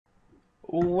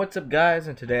What's up, guys?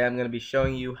 And today I'm going to be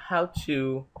showing you how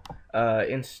to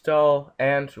install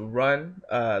and run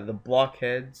the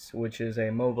Blockheads, which is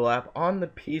a mobile app on the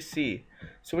PC.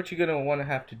 So what you're going to want to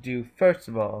have to do first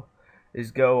of all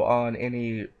is go on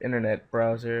any internet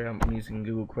browser. I'm using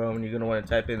Google Chrome, and you're going to want to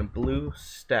type in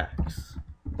BlueStacks.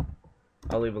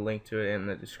 I'll leave a link to it in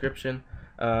the description.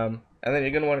 And then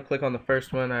you're going to want to click on the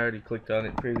first one. I already clicked on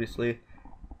it previously.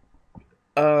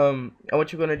 And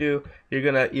what you're gonna do, you're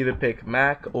gonna either pick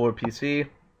Mac or PC,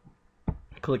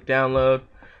 click download,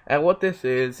 and what this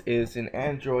is an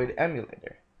Android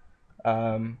emulator.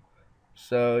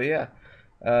 So yeah,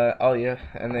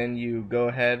 and then you go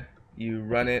ahead, you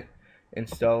run it,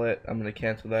 install it. I'm gonna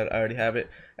cancel that, I already have it.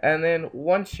 And then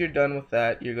once you're done with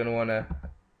that, you're gonna wanna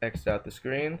X out the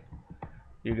screen.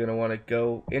 You're gonna wanna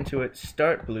go into it,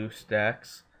 start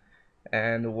BlueStacks.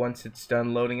 And once it's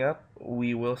done loading up,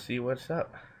 we will see what's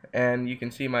up. And you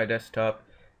can see my desktop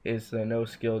is the no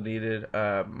skill needed.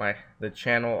 The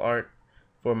channel art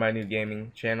for my new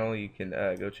gaming channel, you can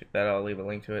go check that out. I'll leave a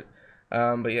link to it.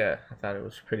 But yeah, I thought it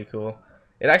was pretty cool.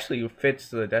 It actually fits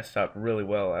the desktop really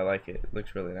well. I like it. It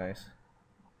looks really nice.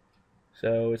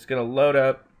 So it's gonna load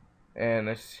up, and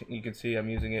as you can see, I'm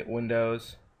using it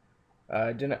Windows.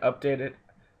 I didn't update it,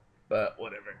 but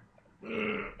whatever.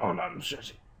 Hold on,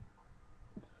 shush.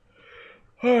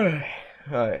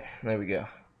 Alright, there we go.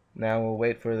 Now we'll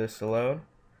wait for this to load,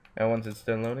 and once it's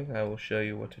done loading, I will show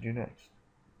you what to do next.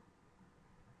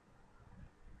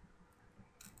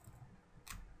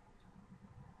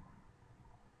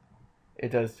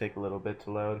 It does take a little bit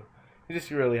to load. You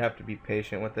just really have to be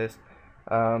patient with this,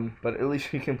 but at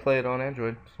least you can play it on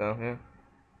Android, so yeah.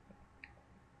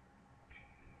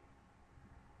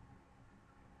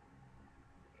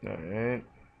 Alright,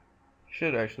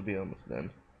 should actually be almost done.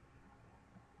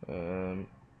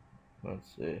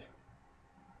 Let's see.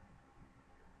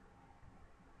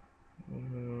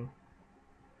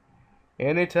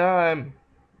 Anytime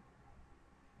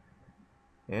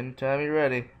you're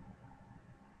ready.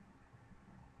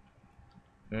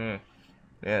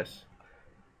 Yes.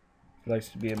 Likes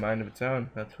to be a mind of its own.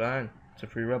 That's fine. It's a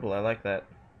free rebel. I like that.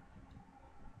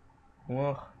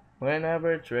 Well,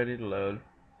 whenever it's ready to load,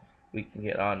 we can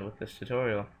get on with this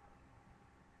tutorial.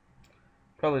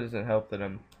 Probably doesn't help that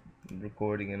I'm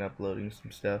recording and uploading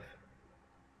some stuff,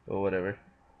 but whatever.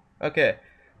 Okay,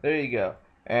 there you go.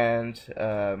 And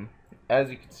as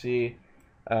you can see,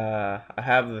 I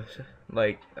have this,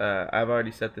 I've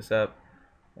already set this up,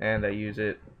 and I use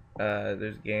it.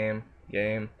 There's game,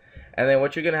 and then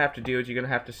what you're gonna have to do is you're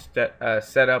gonna have to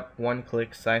set up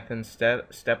one-click Siphon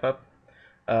step up.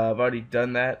 I've already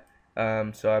done that.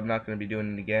 So I'm not going to be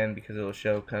doing it again because it'll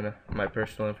show kind of my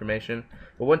personal information.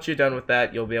 But once you're done with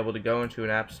that, you'll be able to go into an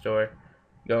app store,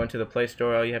 go into the Play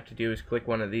Store. All you have to do is click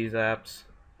one of these apps.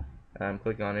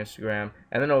 Click on Instagram,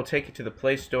 and then it'll take you to the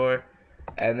Play Store.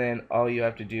 And then all you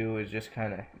have to do is just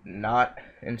kind of not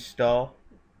install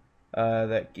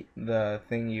the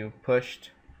thing you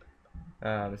pushed.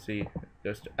 Let's see,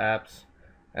 goes to apps,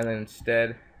 and then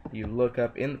instead you look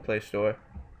up in the Play Store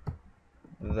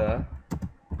the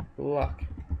Blockheads.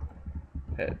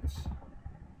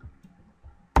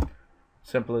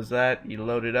 Simple as that. You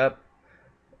load it up,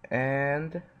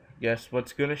 and guess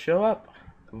what's gonna show up?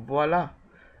 Voila!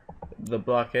 The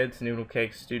Blockheads Noodle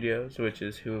Cake Studios, which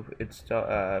is who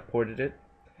ported it.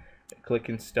 Click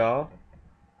install,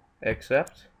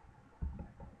 accept,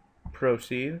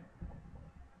 proceed,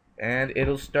 and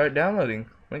it'll start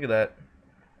downloading. Look at that.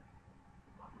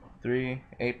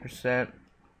 8%,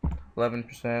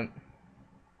 11%.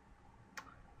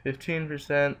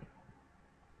 15%,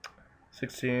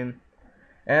 16%,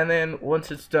 and then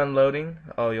once it's done loading,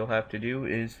 all you'll have to do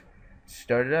is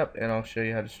start it up, and I'll show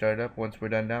you how to start it up once we're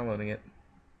done downloading it.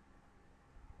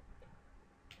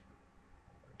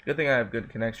 Good thing I have good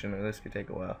connection, or this could take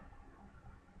a while.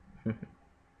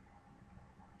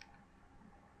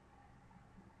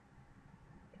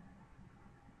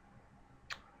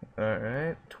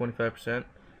 Alright, 25%,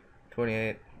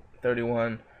 28,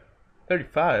 31,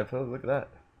 35, oh look at that.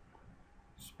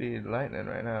 Speed lightning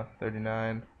right now.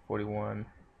 39, 41.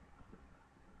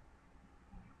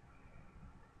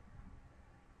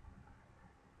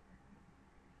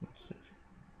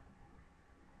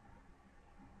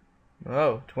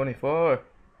 Oh, 24.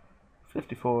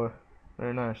 54.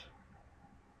 Very nice.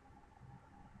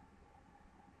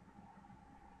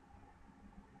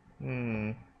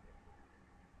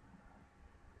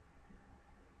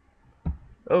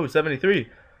 Oh, 73.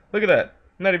 Look at that.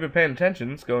 Not even paying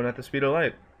attention. It's going at the speed of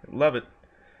light. Love it.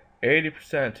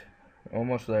 80%.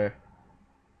 Almost there.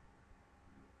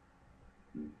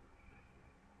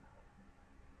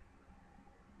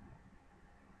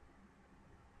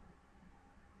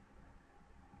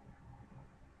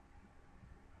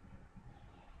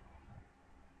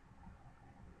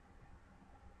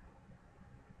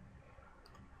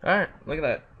 Alright, look at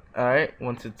that. Alright,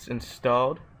 once it's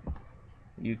installed,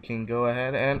 you can go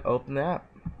ahead and open the app.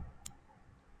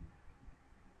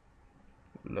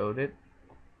 Load it.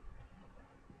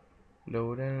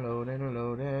 Loading, loading,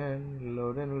 loading,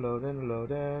 loading, loading,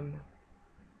 loading.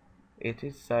 It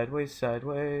is sideways,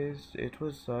 sideways. It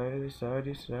was sideways.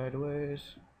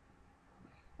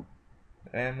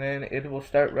 And then it will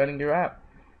start running your app.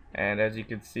 And as you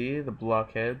can see, the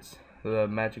Blockheads, the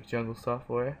Magic Jungle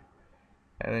software.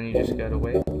 And then you just gotta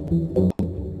wait.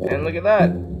 And look at that!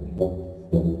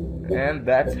 And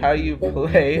that's how you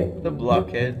play the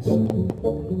Blockheads.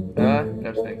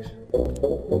 No thanks.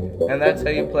 And that's how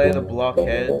you play the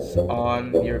Blockheads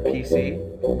on your PC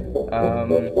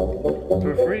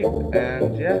for free.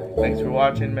 And yeah, thanks for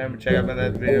watching. Remember, check out my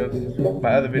other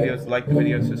videos. Like the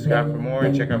videos, subscribe for more,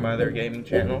 and check out my other gaming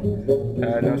channel.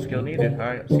 No skill needed.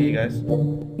 Alright, see you guys.